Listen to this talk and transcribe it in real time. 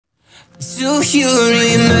Do you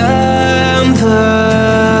remember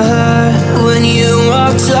when you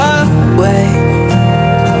walked away?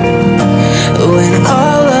 When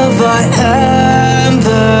all of our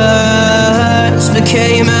embers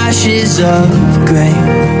became ashes of grey.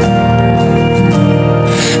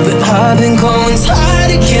 But I've been going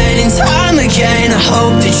time again and time again. I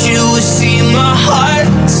hope that you will see my heart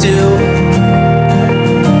too.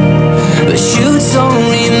 But you don't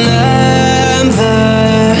remember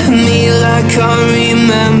me like I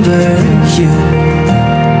remember you.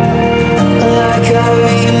 Like I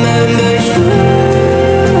remember you.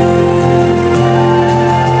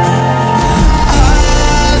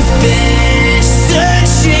 I've been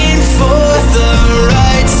searching for the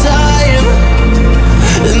right time,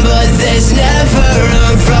 but there's never a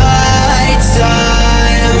right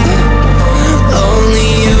time,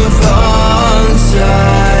 only a wrong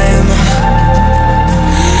time.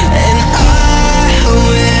 And I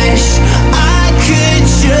wish I could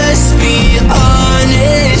just be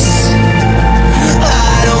honest.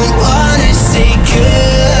 I don't wanna say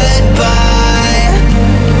goodbye.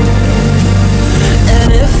 And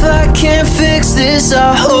if I can't fix this, I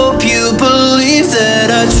hope you believe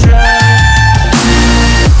that I tried.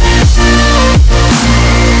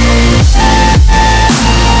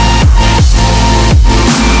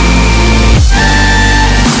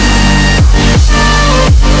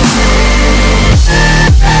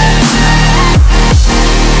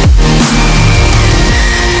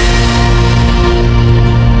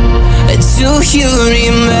 Do you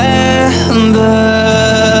remember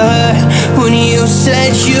when you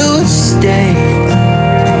said you'd stay?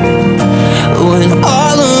 When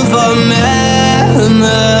all of our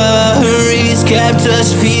memories kept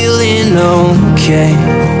us feeling okay.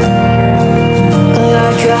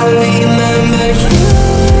 Like I remember you.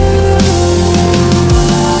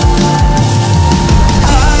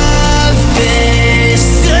 I've been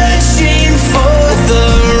searching for the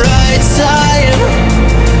right time,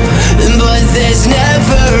 but there's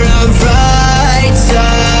never a right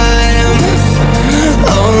time,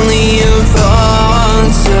 only a wrong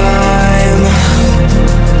time.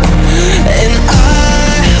 And I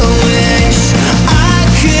wish I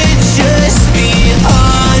could just be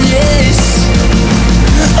honest.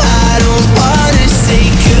 I don't wanna say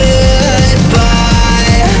goodbye.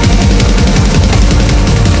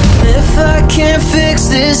 If I can't fix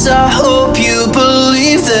this, I hope you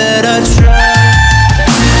believe that I tried.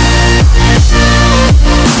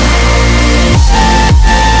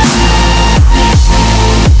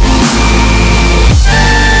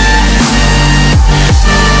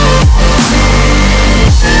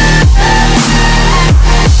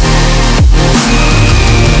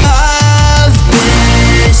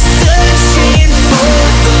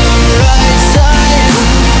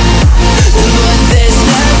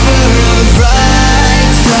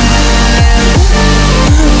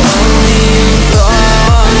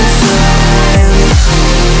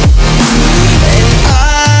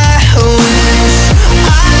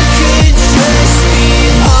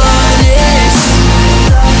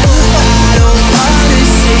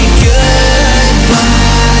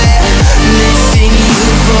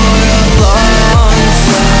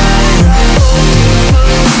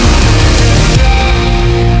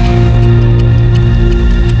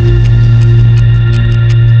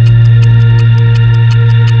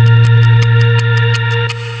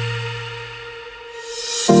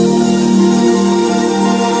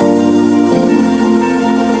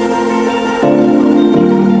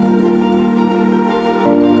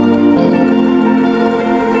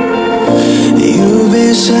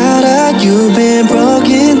 Shattered, you've been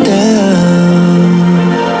broken down.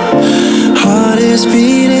 Heart is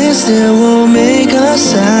beating, still won't make a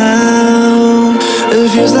sound. It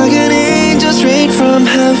feels like an angel straight from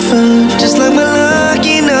heaven, just like my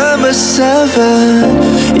lucky number 7.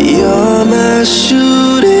 You're my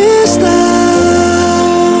shooting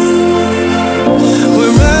star.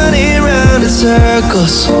 We're running round in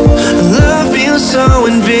circles. Love feels so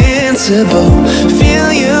invincible.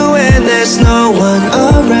 Feel you when there's no one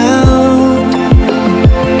around.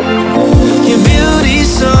 Your beauty's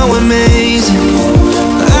so amazing.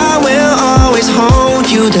 I will always hold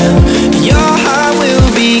you down. Your heart will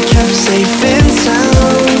be kept safe and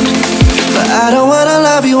sound. But I don't wanna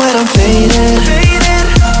love you when I'm faded.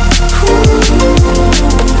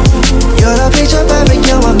 You're the picture perfect,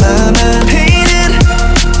 you're on my mind. Painted.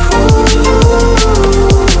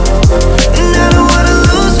 And I don't wanna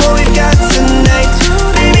lose what we've got tonight,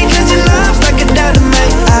 baby, 'cause your love's like a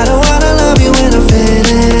dynamite. I don't wanna love you when I'm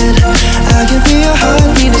faded. I can feel your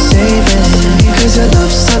heartbeat to save it, 'cause your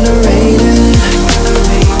love's underrated.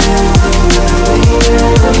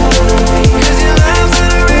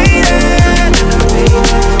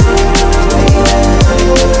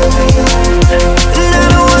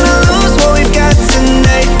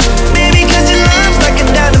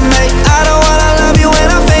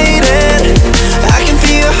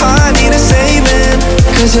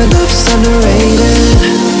 'cause your love's underrated.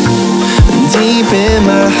 Deep in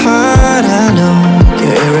my heart I know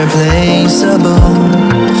you're irreplaceable.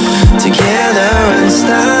 Together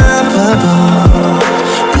unstoppable.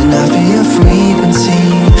 And I feel your frequency,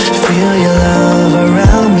 feel your love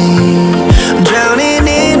around me. I'm drowning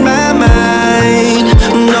in my mind,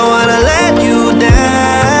 don't wanna let you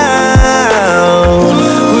down.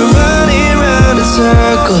 We're running round in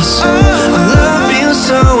circles, our love feels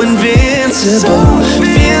so invincible.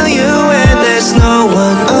 Feel you when there's no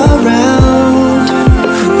one around.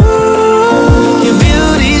 Your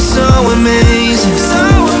beauty's so amazing,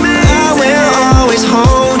 I will always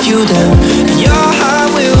hold you down. Your heart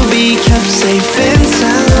will be kept safe and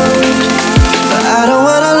sound. But I don't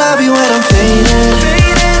wanna love you when I'm faded.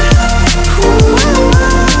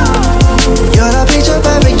 You're the picture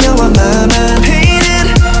perfect, you're on my mind. Painted.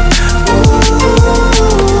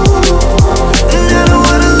 And I don't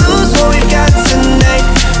wanna lose what we've got tonight,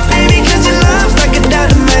 baby, 'cause your love's like a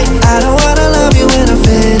dynamite. I don't wanna love you when I'm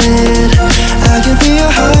faded. I can feel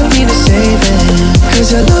your heart need to save it,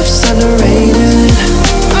 'cause your love's underrated.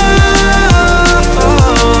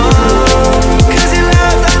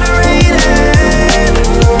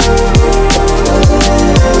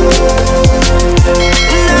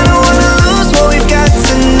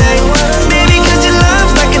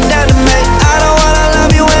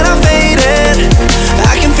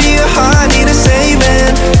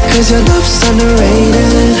 Your love's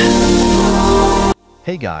underrated.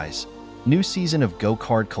 Hey guys, new season of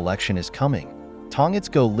Go-Card Collection is coming. Tongits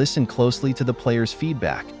Go, listen closely to the players'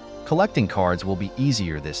 feedback. Collecting cards will be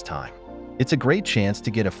easier this time. It's a great chance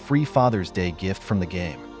to get a free Father's Day gift from the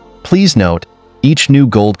game. Please note, each new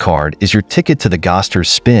gold card is your ticket to the Gosters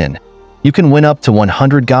spin. You can win up to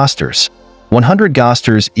 100 Gosters. 100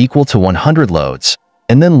 Gosters equal to 100 loads,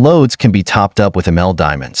 and then loads can be topped up with ML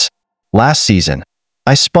diamonds. Last season,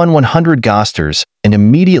 I spun 100 Gosters and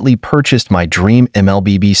immediately purchased my dream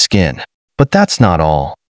MLBB skin. But that's not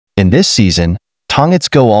all. In this season, Tongits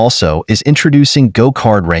Go also is introducing Go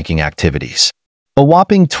card ranking activities. A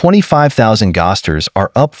whopping 25,000 Gosters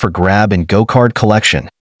are up for grab in Go Card Collection.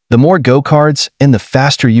 The more Go cards and the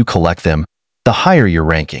faster you collect them, the higher your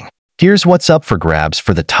ranking. Here's what's up for grabs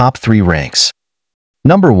for the top 3 ranks.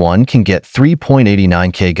 Number 1 can get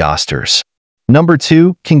 3.89k Gosters. Number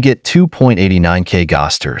 2 can get 2.89k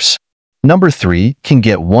Gosters. Number 3 can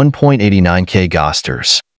get 1.89k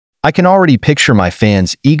Gosters. I can already picture my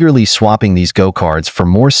fans eagerly swapping these Go cards for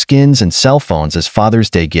more skins and cell phones as Father's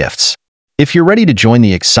Day gifts. If you're ready to join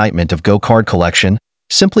the excitement of Go Card Collection,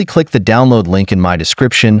 simply click the download link in my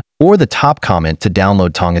description or the top comment to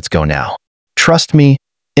download Tongits Go now. Trust me,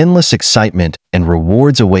 endless excitement and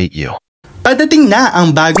rewards await you. Padating na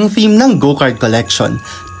ang bagong theme ng Go Card Collection.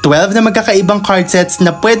 12 na magkakaibang card sets na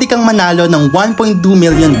pwede kang manalo ng 1.2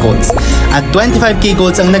 million golds at 25k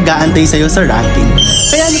golds ang nag-aantay sa'yo sa ranking.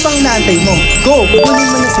 Kaya ano pang inaantay mo? Go! Kukunin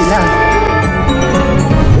mo na sila!